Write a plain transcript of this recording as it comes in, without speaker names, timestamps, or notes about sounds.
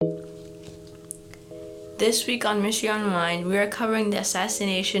This week on Mystery Unwind, we are covering the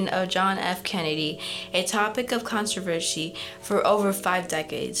assassination of John F. Kennedy, a topic of controversy for over 5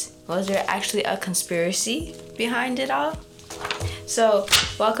 decades. Was there actually a conspiracy behind it all? So,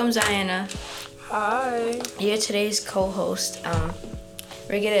 welcome, Zianna. Hi. You're today's co-host.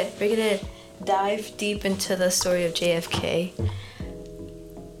 We're gonna dive deep into the story of JFK.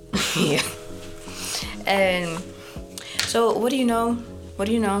 Yeah. And so, what do you know? What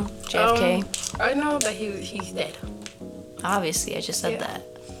do you know, JFK? I know that he's dead. Obviously, I just said that.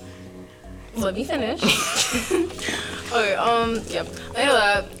 Let me finish. Okay, yep. I know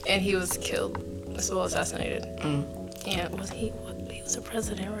that, and he was killed, as well assassinated. And he was a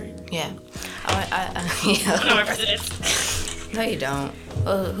president, right? Yeah. I know my president. No, you don't.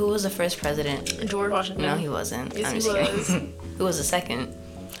 Oh, who was the first president? George Washington. No, he wasn't. Yes, I'm he just was. kidding. Who was the second?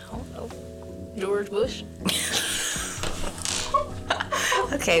 I don't know. George Bush.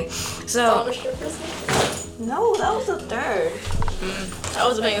 Okay, so... Thomas Jefferson? No, that was the third. I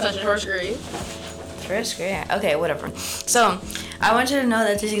wasn't paying attention first grade. First grade? Okay, whatever. So, I want you to know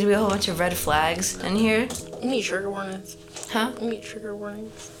that there's going to be a whole bunch of red flags in here. You need trigger warnings. Huh? You need trigger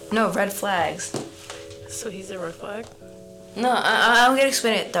warnings. No, red flags. So he's a red flag? No, I'm going to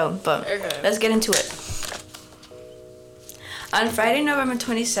explain it, though, but Okay. let's get into it. On Friday, November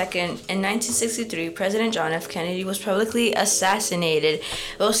 22nd, in 1963, President John F. Kennedy was publicly assassinated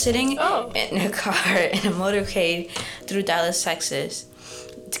while sitting in a car in a motorcade through Dallas, Texas.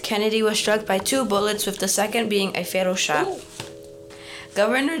 Kennedy was struck by 2 bullets, with the second being a fatal shot. Ooh.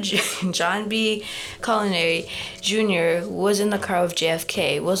 Governor John B. Culinary Jr. was in the car with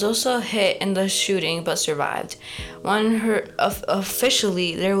JFK, was also hit in the shooting but survived.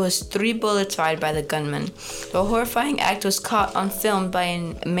 Officially, there was 3 bullets fired by the gunman. The horrifying act was caught on film by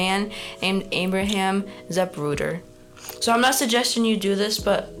a man named Abraham Zapruder. So I'm not suggesting you do this,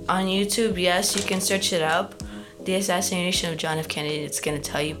 but on YouTube, yes, you can search it up. The assassination of John F. Kennedy, it's going to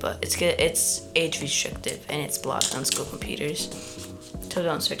tell you, but it's age restrictive and it's blocked on school computers. So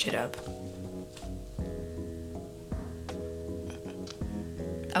don't search it up.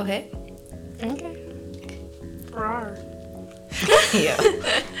 Okay? Okay. Rawr. Yeah.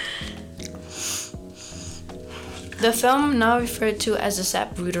 The film, now referred to as the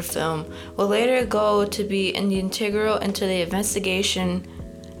Zapruder film, will later go to be integral into the investigation,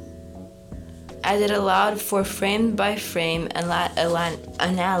 as it allowed for frame-by-frame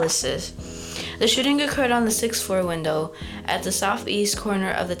analysis. The shooting occurred on the 6th floor window at the southeast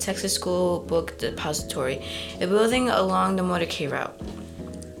corner of the Texas School Book Depository, a building along the motorcade route.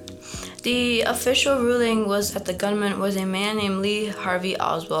 The official ruling was that the gunman was a man named Lee Harvey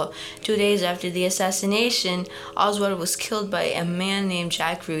Oswald. 2 days after the assassination, Oswald was killed by a man named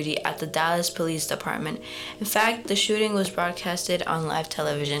Jack Rudy at the Dallas Police Department. In fact, the shooting was broadcasted on live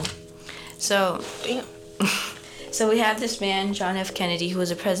television. So... Damn. So we have this man, John F. Kennedy, who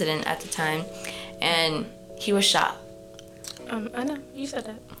was a president at the time, and he was shot. I know. You said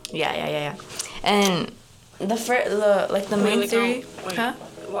that. Yeah. And the main theory... Huh?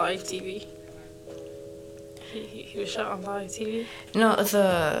 Live TV. He was shot on live TV? No,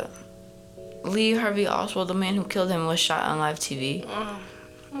 the Lee Harvey Oswald, the man who killed him, was shot on live TV.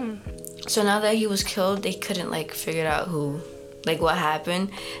 So now that he was killed, they couldn't, figure out what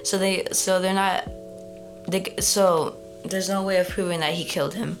happened. So there's no way of proving that he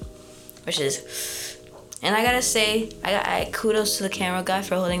killed him, which is, and I gotta say, I kudos to the camera guy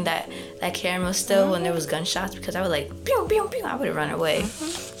for holding that camera still when there was gunshots, because I was like, pew, pew, pew, I would have run away.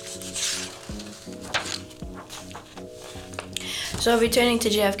 So returning to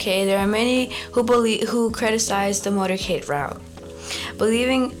JFK, there are many who criticize the motorcade route,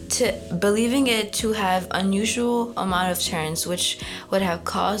 believing it to have unusual amount of turns, which would have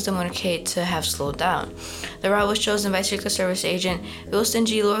caused the motorcade to have slowed down. The route was chosen by Secret Service agent Wilson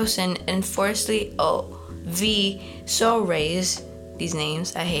G. Lawson and Forrestley V. Sorays. These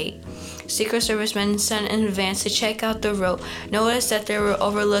names I hate. Secret Servicemen sent in advance to check out the route noticed that they were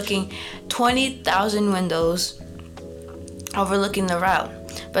overlooking 20,000 windows overlooking the route.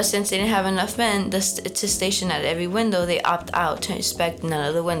 But since they didn't have enough men to station at every window, they opt out to inspect none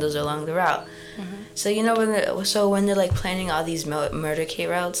of the windows along the route. So when they're planning all these motorcade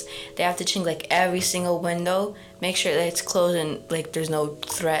routes, they have to check every single window, make sure that it's closed and there's no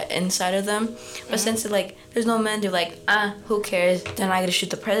threat inside of them. But since there's no men, they're who cares? They're not gonna shoot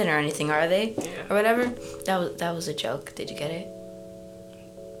the president or anything, are they? Yeah. Or whatever. That was a joke. Did you get it?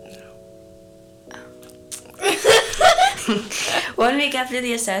 No. 1 week after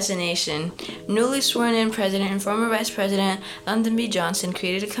the assassination, newly sworn-in President and former Vice President Lyndon B. Johnson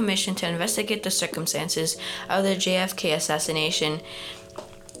created a commission to investigate the circumstances of the JFK assassination.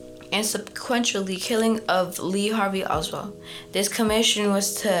 and subsequently killing of Lee Harvey Oswald. This commission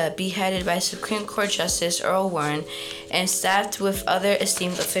was to be headed by Supreme Court Justice Earl Warren and staffed with other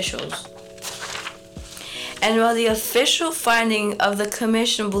esteemed officials. And while the official finding of the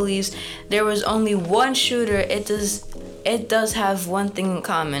commission believes there was only one shooter, it does have one thing in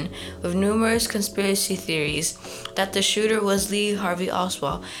common with numerous conspiracy theories that the shooter was Lee Harvey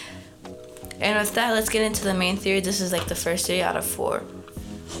Oswald. And with that, let's get into the main theory. This is like the first theory out of 4,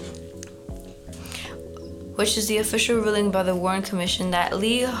 which is the official ruling by the Warren Commission that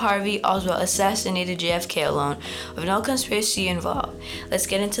Lee Harvey Oswald assassinated JFK alone, with no conspiracy involved. Let's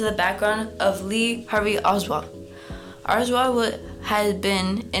get into the background of Lee Harvey Oswald. Oswald had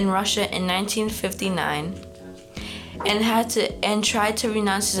been in Russia in 1959 and tried to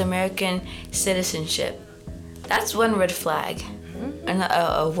renounce his American citizenship. That's one red flag.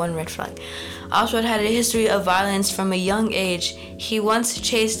 One red flag. Oswald had a history of violence from a young age. He once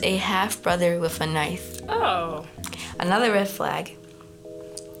chased a half-brother with a knife. Oh. Another red flag.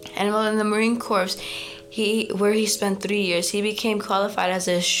 And while in the Marine Corps, where he spent 3 years, he became qualified as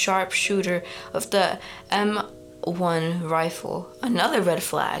a sharpshooter of the M1 rifle. Another red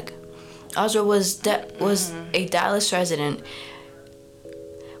flag. Oswald was a Dallas resident,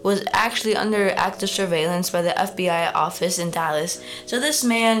 was actually under active surveillance by the FBI office in Dallas. So this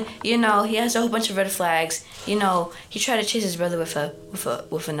man, he has a whole bunch of red flags. He tried to chase his brother with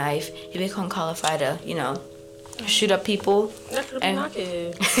a knife. He became qualified to, shoot up people.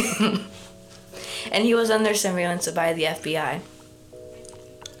 And he was under surveillance by the FBI.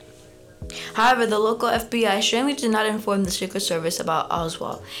 However, the local FBI surely did not inform the Secret Service about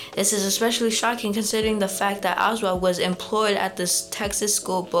Oswald. This is especially shocking considering the fact that Oswald was employed at the Texas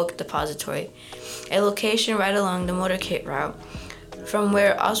School Book Depository, a location right along the motorcade route, from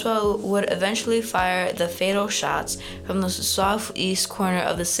where Oswald would eventually fire the fatal shots from the southeast corner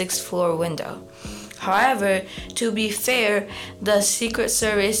of the 6th floor window. However, to be fair, the Secret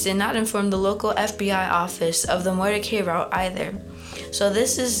Service did not inform the local FBI office of the motorcade route either. So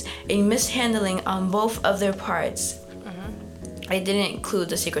this is a mishandling on both of their parts. They didn't include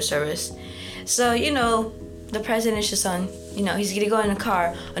the Secret Service. So, the president's just he's gonna go in a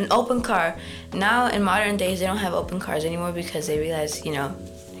car, an open car. Now, in modern days, they don't have open cars anymore because they realize, they're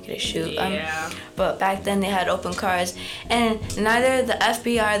gonna shoot them. Yeah. But back then, they had open cars. And neither the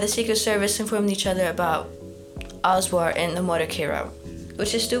FBI or the Secret Service informed each other about Oswald and the motorcade route,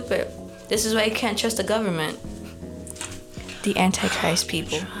 which is stupid. This is why you can't trust the government. The Antichrist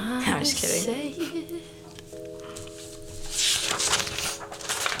people. I'm just kidding.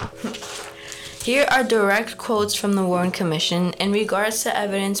 Here are direct quotes from the Warren Commission in regards to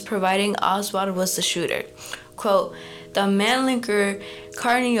evidence providing Oswald was the shooter. Quote, the Mannlicher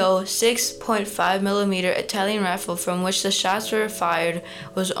Carnio 6.5mm Italian rifle from which the shots were fired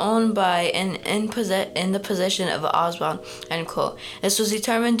was owned by and in the possession of Oswald, end quote. This was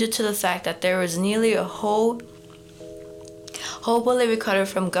determined due to the fact that there was nearly a whole bullet recovered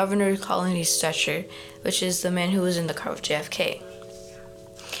from Governor Connolly's stretcher, which is the man who was in the car with JFK.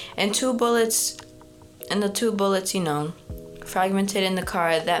 And the two bullets, fragmented in the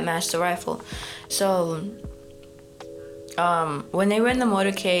car that matched the rifle. So, when they were in the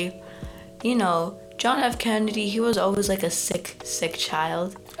motorcade, John F. Kennedy, he was always like a sick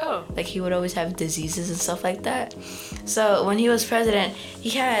child. Oh. Like he would always have diseases and stuff like that. So when he was president,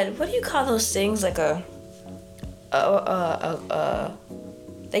 he had, what do you call those things? Like what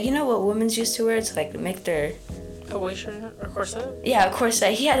women's used to wear to like make their a waist or corset? Yeah, a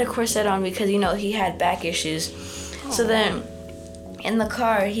corset. He had a corset on because he had back issues. Oh. So then in the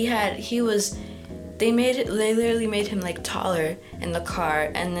car they literally made him like taller in the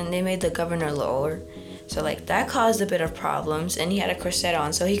car, and then they made the governor lower. So like that caused a bit of problems, and he had a corset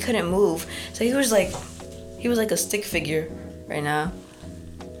on, so he couldn't move. So he was like a stick figure right now.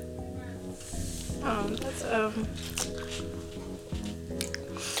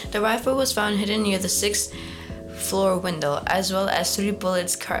 The rifle was found hidden near the 6th floor window, as well as 3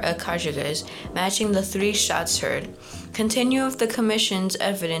 bullets cartridges, matching the 3 shots heard. Continue with the commission's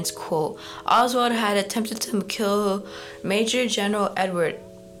evidence, quote, Oswald had attempted to kill Major General Edward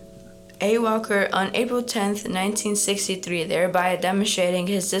A. Walker on April 10th, 1963, thereby demonstrating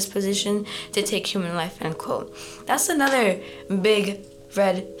his disposition to take human life, end quote. That's another big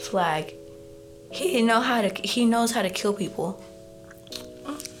red flag. He knows how to kill people.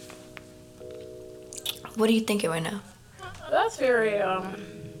 What are you thinking right now? That's very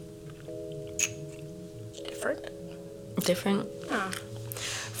different. Different? Yeah.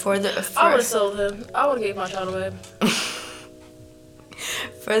 I would have sold him. I would have gave my child away.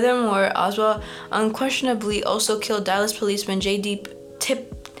 Furthermore, Oswald unquestionably also killed Dallas policeman J.D.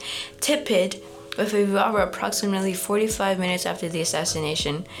 Tippett with a revolver approximately 45 minutes after the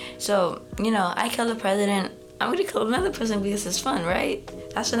assassination. So, I killed the president. I'm gonna kill another person because it's fun, right?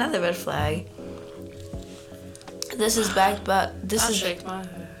 That's another red flag. This is backed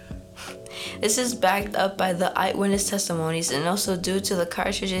up by the eyewitness testimonies and also due to the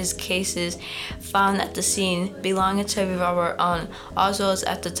cartridges cases found at the scene belonging to a revolver on Oswald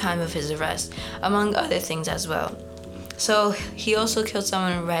at the time of his arrest, among other things as well. So he also killed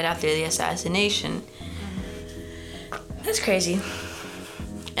someone right after the assassination. That's crazy.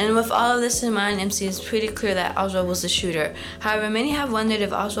 And with all of this in mind, MC, it's pretty clear that Oswald was the shooter. However, many have wondered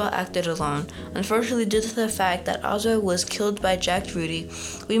if Oswald acted alone. Unfortunately, due to the fact that Oswald was killed by Jack Rudy,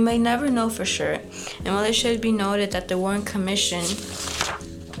 we may never know for sure. And while it should be noted that the Warren Commission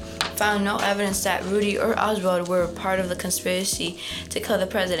found no evidence that Rudy or Oswald were part of the conspiracy to kill the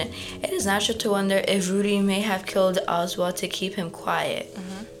president, it is natural to wonder if Rudy may have killed Oswald to keep him quiet.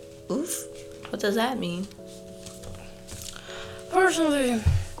 Oof. What does that mean? Personally,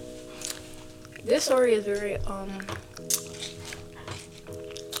 this story is very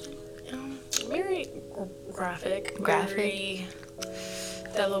very graphic. Very,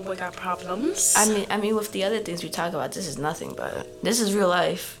 that little boy got problems. I mean, with the other things we talk about, this is nothing, but this is real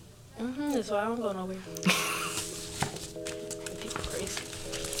life. That's why I don't go nowhere. People crazy.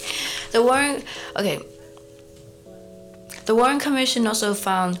 The Warren Commission also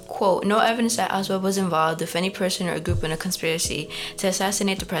found, quote, no evidence that Oswald was involved with any person or group in a conspiracy to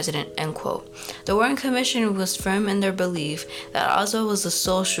assassinate the president, end quote. The Warren Commission was firm in their belief that Oswald was the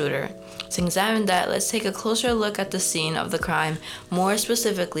sole shooter. To examine that, let's take a closer look at the scene of the crime, more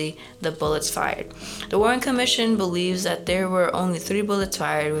specifically, the bullets fired. The Warren Commission believes that there were only 3 bullets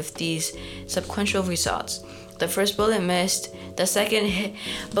fired with these sequential results. The first bullet missed, the second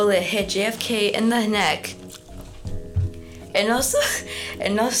bullet hit JFK in the neck, and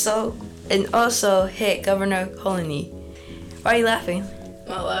also hit Governor Colony. Why are you laughing? I'm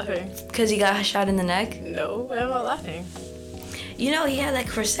not laughing. Because he got shot in the neck? No, I'm not laughing. He had like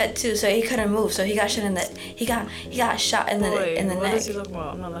corset too, so he couldn't move. So he got shot in the he got shot in the neck. What does he look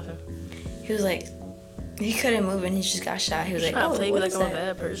about? I'm not laughing. He was like, he couldn't move and he just got shot. He was like, oh, play me like I'm a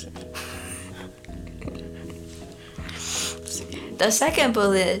bad person. The second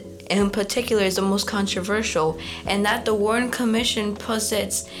bullet in particular is the most controversial, and that the Warren Commission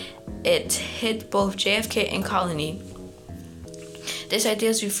posits it hit both JFK and Colony. This idea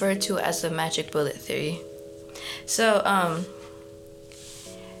is referred to as the magic bullet theory. So,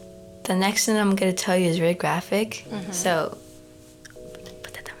 the next thing I'm gonna tell you is very graphic. So,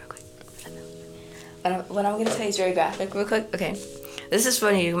 put that down real quick. What I'm gonna tell you is very graphic, real quick. Okay. This is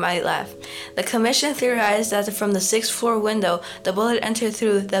funny, you might laugh. The commission theorized that from the 6th floor window, the bullet entered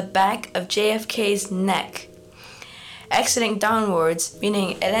through the back of JFK's neck, exiting downwards,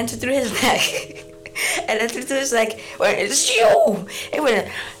 meaning it entered through his neck. It entered through his neck. It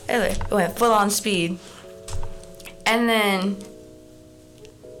went full on speed. And then...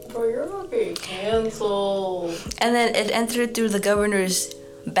 Bro, you're not being canceled. And then it entered through the governor's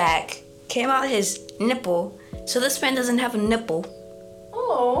back, came out his nipple. So this man doesn't have a nipple.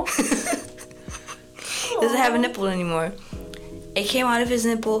 Oh. Doesn't have a nipple anymore. It came out of his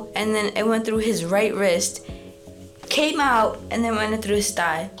nipple and then it went through his right wrist, came out and then went through his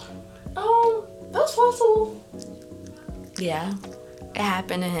thigh. That's possible. Yeah, it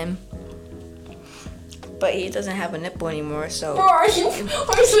happened to him. But he doesn't have a nipple anymore, so. Bro, are you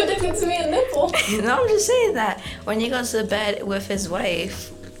so addicted to me a nipple? No, I'm just saying that when he goes to bed with his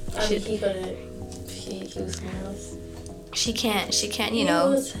wife, he was someone else. She can't, you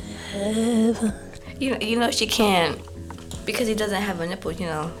know. You know she can't, because he doesn't have a nipple, you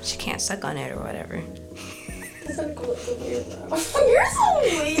know, she can't suck on it or whatever. You're so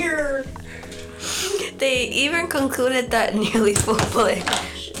weird. They even concluded that nearly full bullet.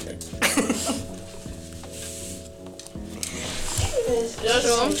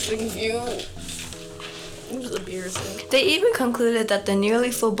 Joshua, I'm sick of you. They even concluded that the nearly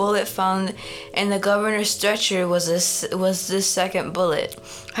full bullet found in the governor's stretcher was this second bullet.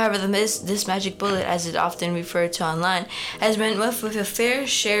 However, this magic bullet, as it often referred to online, has been met with a fair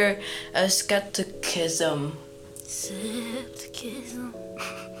share of skepticism.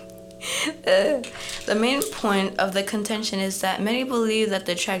 The main point of the contention is that many believe that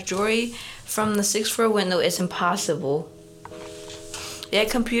the trajectory from the 6th floor window is impossible. Yet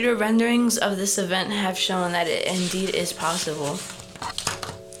computer renderings of this event have shown that it indeed is possible.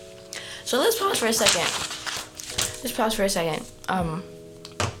 So let's pause for a second.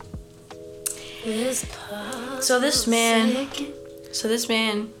 So this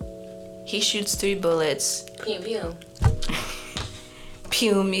man, he shoots 3 bullets. Pew pew.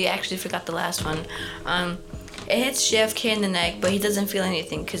 vacuum. You actually forgot the last one. It hits JFK in the neck, but he doesn't feel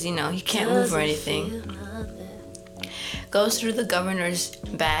anything because, you know, he can't move or anything. Goes through the governor's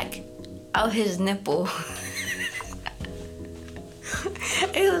back, out his nipple.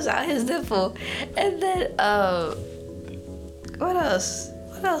 It goes out his nipple. And then, what else?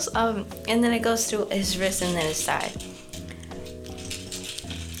 And then it goes through his wrist and then his thigh.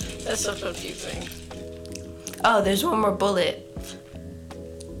 That's so confusing. Oh, there's one more bullet.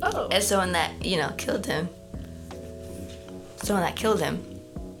 Oh. It's the one that, you know, killed him. It's the one that killed him.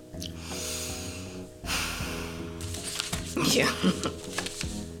 Yeah.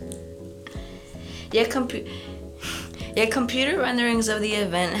 Yet computer renderings of the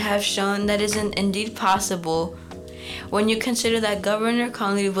event have shown that is indeed possible when you consider that Governor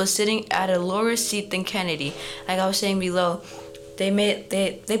Connolly was sitting at a lower seat than Kennedy. Like I was saying below, they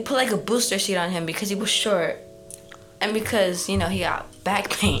put like a booster seat on him because he was short. And because, you know, he got back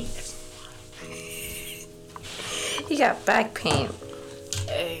pain. He got back pain.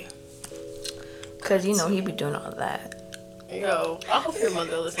 Hey. Because, you know, he be doing all that. Yo, I hope your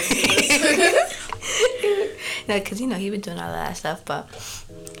mother listens to this. No, because, you know, he been doing all that stuff. But,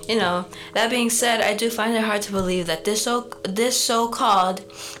 you know, that being said, I do find it hard to believe that this so-called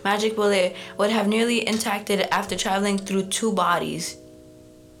magic bullet would have nearly intacted after traveling through two bodies.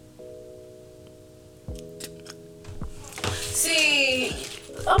 See,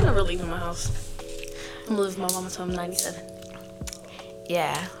 I'm never leaving my house. I'm gonna live with my mama until I'm 97.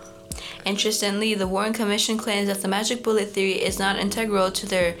 Yeah. Interestingly, the Warren Commission claims that the magic bullet theory is not integral to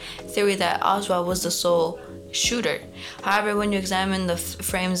their theory that Oswald was the sole shooter. However, when you examine the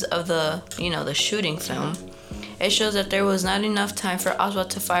frames of the shooting film, it shows that there was not enough time for Oswald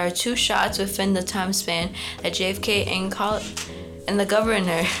to fire two shots within the time span that JFK and the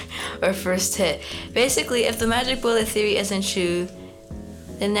governor were first hit. Basically, if the magic bullet theory isn't true,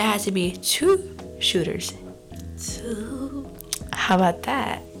 then there has to be two shooters. Two. How about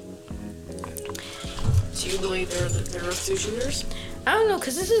that? Do you believe there were two shooters? I don't know,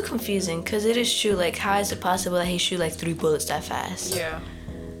 because this is confusing. Because it is true, like, how is it possible that he shoot, like, 3 bullets that fast? Yeah.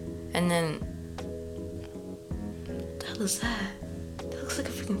 And then... What the hell is that? That looks like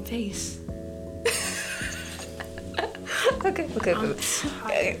a freaking face. Okay.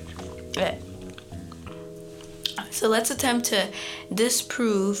 So let's attempt to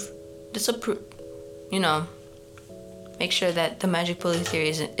disapprove, make sure that the magic bullet theory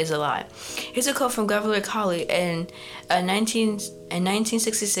is a lie. Here's a quote from Governor Connolly in a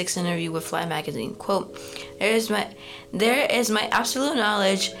 1966 interview with Fly magazine. Quote, there is my absolute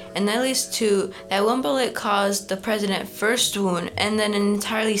knowledge, and at least two, that one bullet caused the president first wound, and then an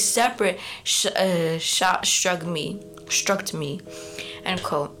entirely separate shot struck me. End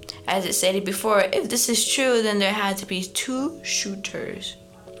quote. As it stated before, if this is true, then there had to be two shooters.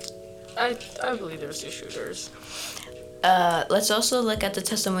 I believe there was two shooters. Let's also look at the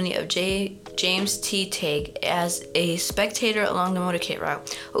testimony of James T. Tigg as a spectator along the motorcade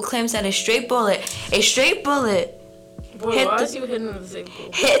route, who claims that a straight bullet Boy,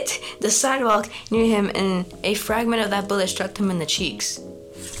 hit the sidewalk near him, and a fragment of that bullet struck him in the cheeks.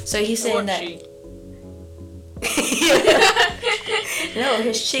 So he's saying that... No,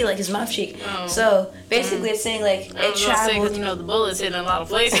 his cheek, like his mouth cheek. Oh. So basically, it's saying like it traveled. The bullets hit in a lot of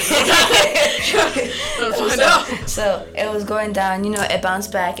places. So it was going down. It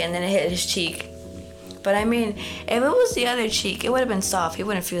bounced back and then it hit his cheek. But I mean, if it was the other cheek, it would have been soft. He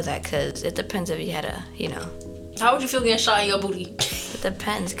wouldn't feel that because it depends if you had a, How would you feel getting shot in your booty? It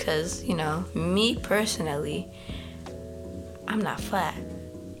depends because me personally, I'm not flat.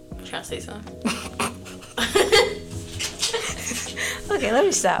 You trying to say something? Okay, let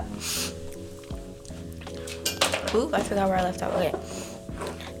me stop. Ooh, I forgot where I left off. Okay.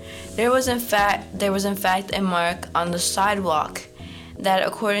 There was in fact a mark on the sidewalk that,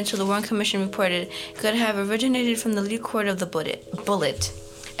 according to the Warren Commission reported, could have originated from the lead cord of the bullet.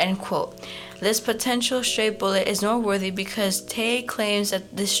 End quote. This potential straight bullet is noteworthy because Tay claims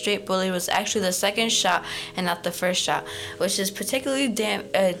that this straight bullet was actually the second shot and not the first shot, which is particularly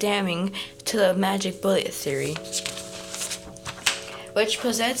damning to the magic bullet theory, which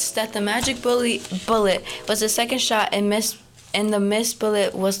posits that the magic bullet was the second shot and the missed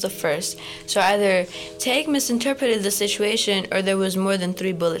bullet was the first. So either Tay misinterpreted the situation or there was more than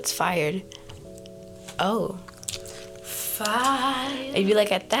 3 bullets fired. Oh. 5. If you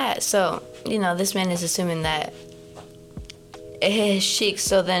look at that, so, this man is assuming that it hit his cheek.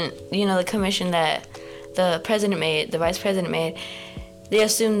 So then, the commission that the vice president made, they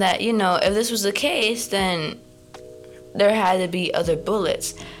assumed that, if this was the case, then there had to be other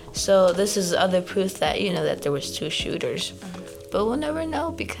bullets. So this is other proof that, that there was 2 shooters. But we'll never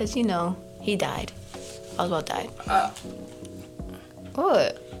know because, you know, he died. Oswald died.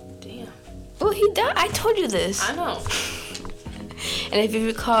 What? Damn. Well, he died. I told you this. I know. And if you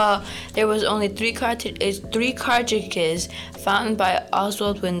recall, there was only three cartridges found by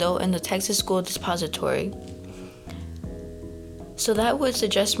Oswald's window in the Texas School Depository. So that would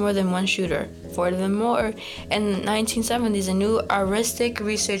suggest more than one shooter. Furthermore, in the 1970s, a new heuristic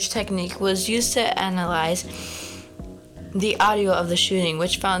research technique was used to analyze the audio of the shooting,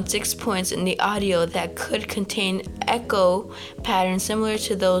 which found 6 points in the audio that could contain echo patterns similar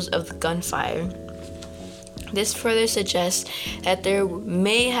to those of gunfire. This further suggests that there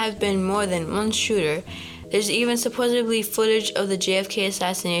may have been more than one shooter. There's even supposedly footage of the JFK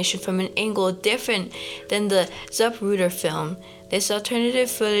assassination from an angle different than the Zapruder film. This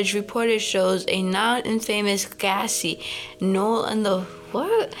alternative footage reported shows a non-infamous gassy knoll in the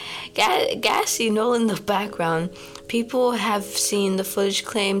background. People have seen the footage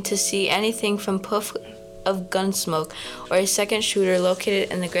claim to see anything from puff of gun smoke or a second shooter located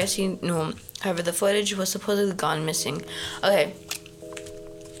in the grassy knoll. However, the footage was supposedly gone missing. Okay.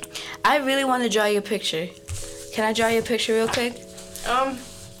 I really want to draw you a picture. Can I draw you a picture real quick?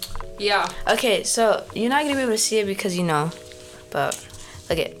 Yeah. Okay, so you're not going to be able to see it because you know. But,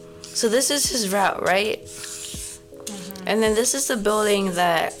 okay. So this is his route, right? Mm-hmm. And then this is the building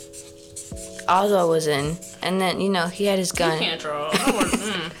that Oswald was in. And then, you know, he had his gun. You can't draw.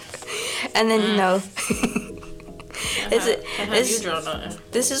 And then, you know...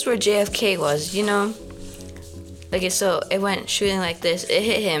 This is where JFK was, you know? Okay, so it went shooting like this. It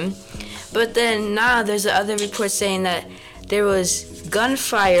hit him. But then now there's other reports saying that there was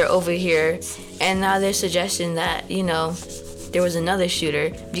gunfire over here. And now they're suggesting that, you know, there was another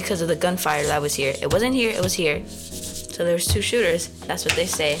shooter because of the gunfire that was here. It wasn't here, it was here. So there was two shooters. That's what they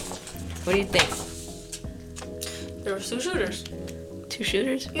say. What do you think? There was two shooters. Two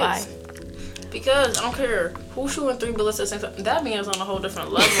shooters? Yes. Why? Because I don't care who's shooting 3 bullets at the same time. That man's on a whole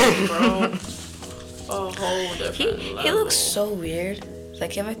different level, bro. A whole different level. He looks so weird.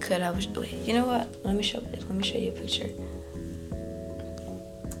 Like if I could, I would. Wait, you know what? Let me show you a picture.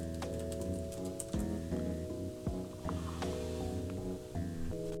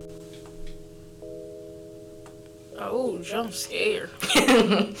 Oh, jump scare.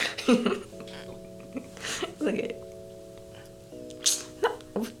 Look at it. No,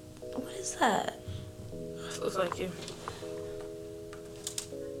 what is that? Looks like you.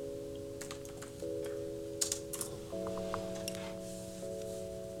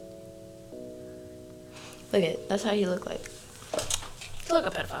 Look at it. That's how he looked like. Look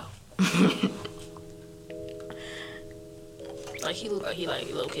a pedophile. Like he look like he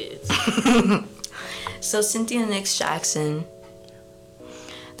like little kids. So Cynthia Nix Jackson,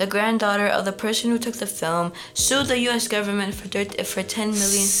 the granddaughter of the person who took the film, sued the U.S. government for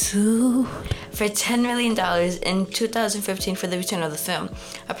 $10 million in 2015 for the return of the film.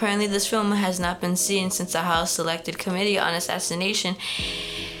 Apparently, this film has not been seen since the House Select Committee on Assassination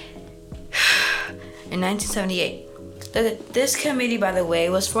in 1978. This committee, by the way,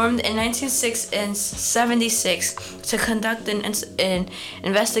 was formed in 1976 to conduct an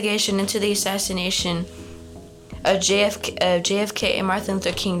investigation into the assassination of JFK and Martin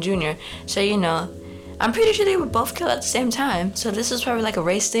Luther King Jr. So, you know, I'm pretty sure they were both killed at the same time. So this was probably like a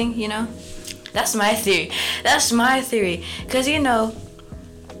race thing, you know? That's my theory. Because, you know,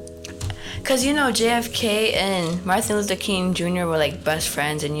 JFK and Martin Luther King Jr. were like best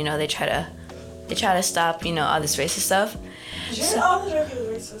friends, and, you know, they try to stop, you know, all this racist stuff. All the JFK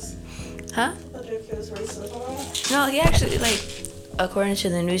was racist. Huh? The JFK was racist. No, he actually, like, according to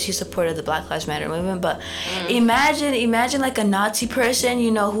the news, he supported the Black Lives Matter movement. But imagine like a Nazi person,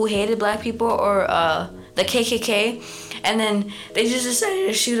 you know, who hated black people, or the KKK, and then they just decided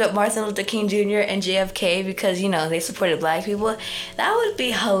to shoot up Martin Luther King Jr. and JFK because, you know, they supported black people. That would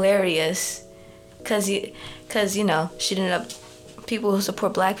be hilarious. Cause you know, shooting up people who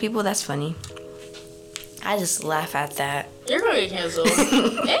support black people. That's funny. I just laugh at that. You're gonna get canceled.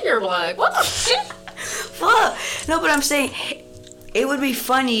 And you're black. What the shit? Fuck. No, but I'm saying it would be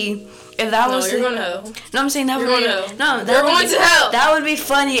funny if that was. No, you're going to hell. No, I'm saying that you're would. Going to no, hell. You're going to hell. That would be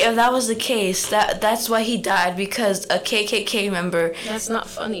funny if that was the case. That's why he died, because a KKK member. That's not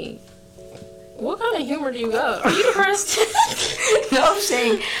funny. What kind of humor do you got? Are you depressed? No, I'm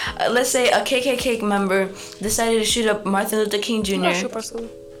saying, let's say a KKK member decided to shoot up Martin Luther King Jr. You about to shoot our school?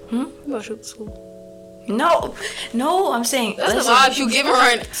 Hmm? You about to shoot the school? No, I'm saying. That's the vibe you give her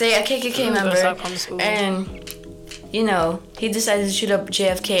right. Say a KKK member, and, you know, he decided to shoot up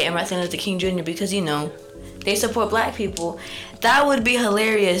JFK and Martin Luther King Jr. because, you know, they support black people. That would be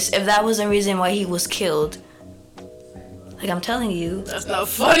hilarious if that was the reason why he was killed. Like, I'm telling you. That's not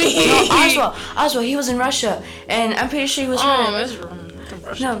funny. No, Oswald, he was in Russia, and I'm pretty sure he was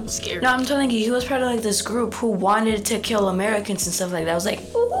scared. No, I'm telling you, he was part of, like, this group who wanted to kill Americans and stuff like that. I was like,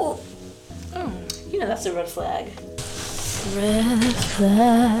 ooh. You know, that's a red flag. Red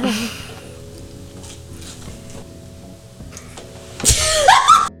flag.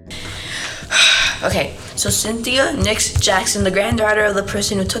 Okay, so Cynthia Nix Jackson, the granddaughter of the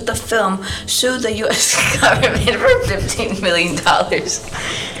person who took the film, sued the U.S. government for $15 million. How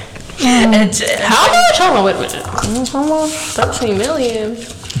much? Hold on, wait a minute. $13 million.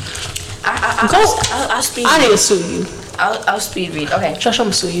 I'll speed read. I need to sue you. I'll speed read. Okay. Josh, I'm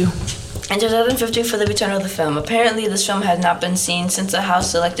gonna sue you. In 2015 for the return of the film. Apparently, this film has not been seen since the House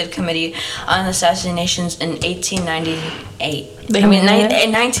Select Committee on Assassinations in 1898. In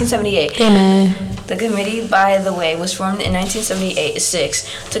 1978. Amen. The committee, by the way, was formed in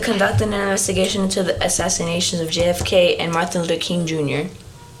 1976 to conduct an investigation into the assassinations of JFK and Martin Luther King Jr.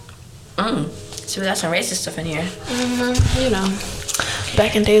 So we got some racist stuff in here. You know,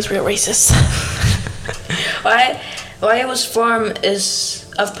 back in days we were racist. Why it was formed is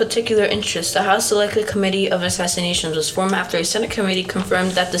of particular interest. The House Select Committee of Assassinations was formed after a Senate committee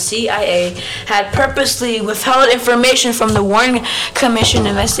confirmed that the CIA had purposely withheld information from the Warren Commission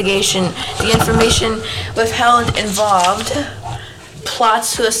investigation. The information withheld involved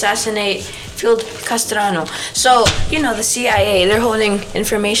plots to assassinate Fidel Castrano. So, you know, the CIA, they're holding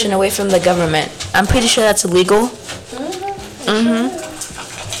information away from the government. I'm pretty sure that's illegal. But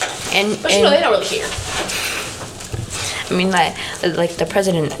you know, they don't really care. I mean, like the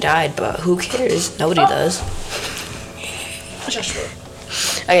president died, but who cares? Nobody does.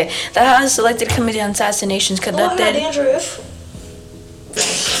 Okay, the House Selected Committee on Assassinations conducted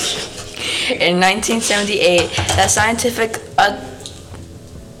in 1978 that scientific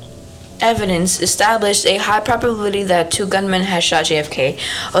evidence established a high probability that two gunmen had shot JFK.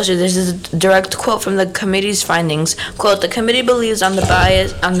 Also, this is a direct quote from the committee's findings. Quote, the committee believes on the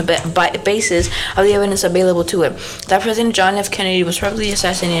basis of the evidence available to it that President John F. Kennedy was probably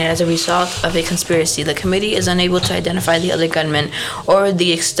assassinated as a result of a conspiracy. The committee is unable to identify the other gunmen or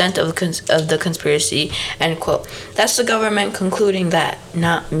the extent of the conspiracy, end quote. That's the government concluding that,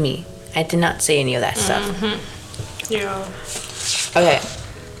 not me. I did not say any of that stuff. Yeah. Okay.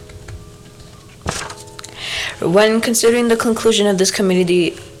 When considering the conclusion of this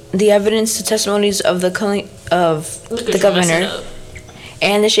committee, the evidence, the testimonies of the governor,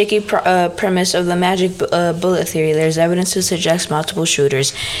 and the shaky premise of the magic bullet theory, there's evidence to suggest multiple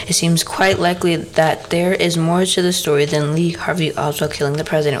shooters. It seems quite likely that there is more to the story than Lee Harvey Oswald killing the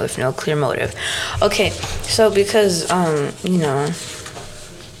president with no clear motive. Okay, so because, you know,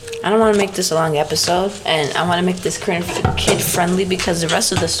 I don't want to make this a long episode, and I want to make this kid-friendly because the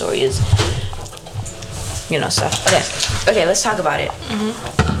rest of the story is, you know, stuff. Okay, let's talk about it.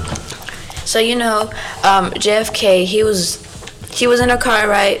 So, you know, JFK, he was in a car,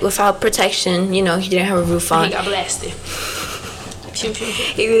 right, without protection. You know, he didn't have a roof on. He got blasted.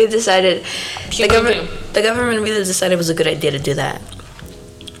 He really decided, the government really decided it was a good idea to do that.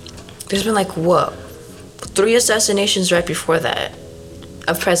 There's been, like, what, 3 assassinations right before that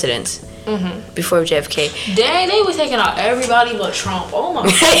of presidents. Before JFK. Dang, they was taking out everybody but Trump. Oh my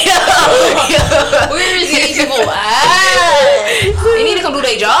God. Where is these people at? They need to come do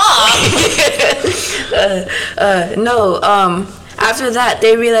their job. No, after that,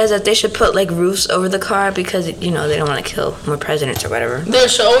 they realized that they should put, like, roofs over the car because, you know, they don't want to kill more presidents or whatever. There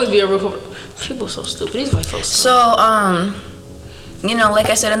should always be a roof over. People are so stupid. These white folks. So, you know, like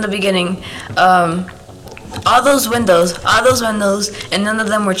I said in the beginning, all those windows, and none of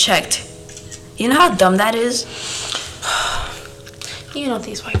them were checked. You know how dumb that is? You know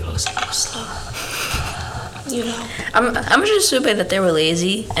these white folks are slow. You know. I'm just assuming that they were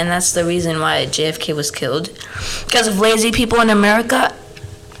lazy, and that's the reason why JFK was killed. Because of lazy people in America.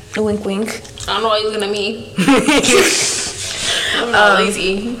 Wink, wink. I don't know why you're looking at me. I'm not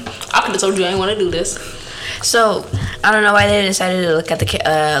lazy. I could have told you I didn't want to do this. So I don't know why they decided to look at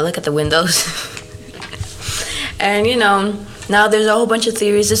the windows. And you know, now there's a whole bunch of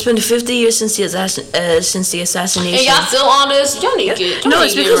theories. It's been 50 years since the assassination. And y'all still on this? Y'all need to get. No,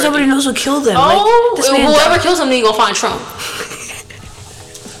 it's because nobody knows who killed them. Oh, like, whoever kills him, then you gonna find Trump.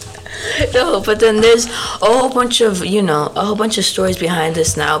 No, but then there's a whole bunch of stories behind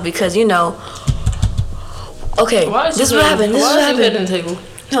this now because, you know. Okay, this is what happened.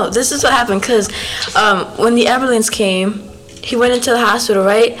 No, this is what happened because when the ambulance came, he went into the hospital,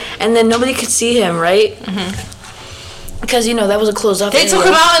 right? And then nobody could see him, right? Because, you know, that was a closed off. They took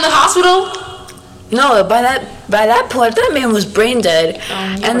him out in the hospital? No, by that point, that man was brain dead,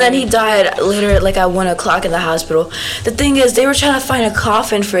 and then he died later, like at 1 o'clock in the hospital. The thing is, they were trying to find a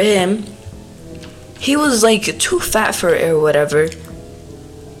coffin for him. He was like too fat for it or whatever,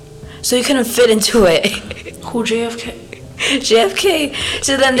 so he couldn't fit into it. Who, JFK? JFK.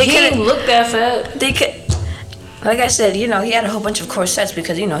 So then they couldn't look that fat. They could. Like I said, he had a whole bunch of corsets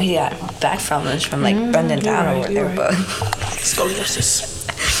because he got back problems from like bending down or whatever. Right. But Scoliosis.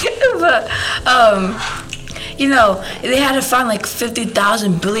 but they had to find like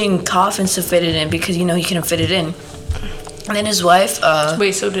 50,000 billion coffins to fit it in because he couldn't fit it in. And then his wife.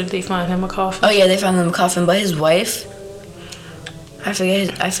 Wait, so did they find him a coffin? Oh yeah, they found him a coffin, but his wife. I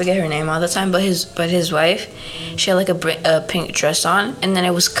forget her name all the time, but his wife, she had like a pink dress on, and then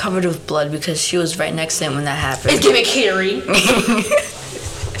it was covered with blood because she was right next to him when that happened. It's giving Carrie.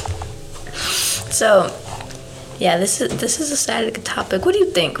 So, yeah, this is a sad topic. What do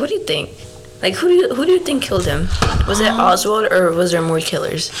you think? Like, who do you think killed him? Was it Oswald or was there more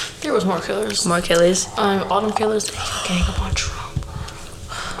killers? There was more killers. More killers? All them killers, they gang up on Trump.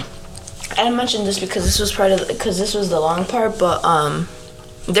 I mentioned this because this was this was the long part, but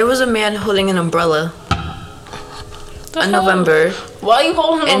there was a man holding an umbrella in November. Why are you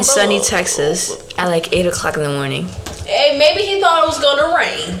holding an umbrella? In sunny Texas at like 8 o'clock in the morning. Hey, maybe he thought it was gonna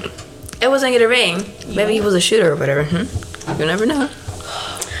rain. It wasn't gonna rain. Maybe he was a shooter or whatever. You never know.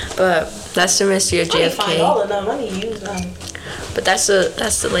 But that's the mystery of JFK. Find all of them. I need to use them. But that's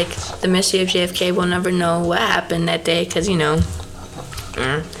the mystery of JFK. We'll never know what happened that day because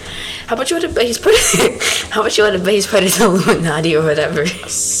How about you want to bet he's part of the Illuminati or whatever?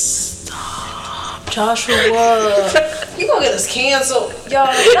 Stop, Joshua. You gonna get us canceled, y'all?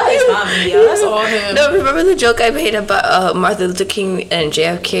 That is not me, y'all. That's all him. No, remember the joke I made about Martin Luther King and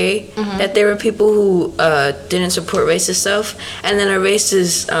JFK? Mm-hmm. That there were people who didn't support racist stuff, and then a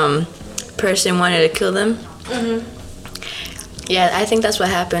racist person wanted to kill them. Mm-hmm. Yeah, I think that's what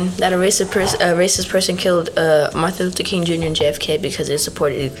happened. That a racist person killed Martin Luther King Jr. and JFK because they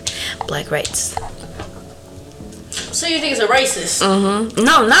supported black rights. So you think it's a racist? Mm-hmm.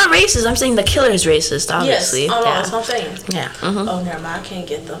 No, not racist. I'm saying the killer is racist, obviously. Yes, that's what I'm saying. Yeah. Mm-hmm. Oh, never mind. I can't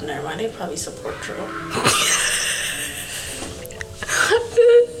get them. Never mind. They probably support Trump.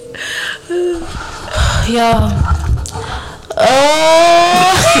 Yeah.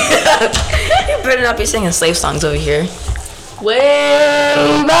 You better not be singing slave songs over here. Way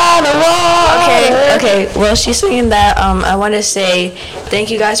by the wall. Okay. Well, she's singing that. I want to say thank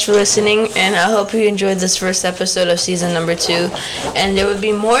you guys for listening, and I hope you enjoyed this first episode of season number 2. And there will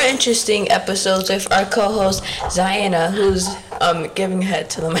be more interesting episodes with our co-host Zianna, who's giving head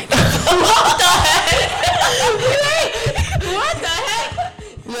to the microphone. What the heck? What the heck?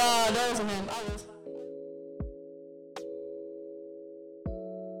 Yo, that was amazing.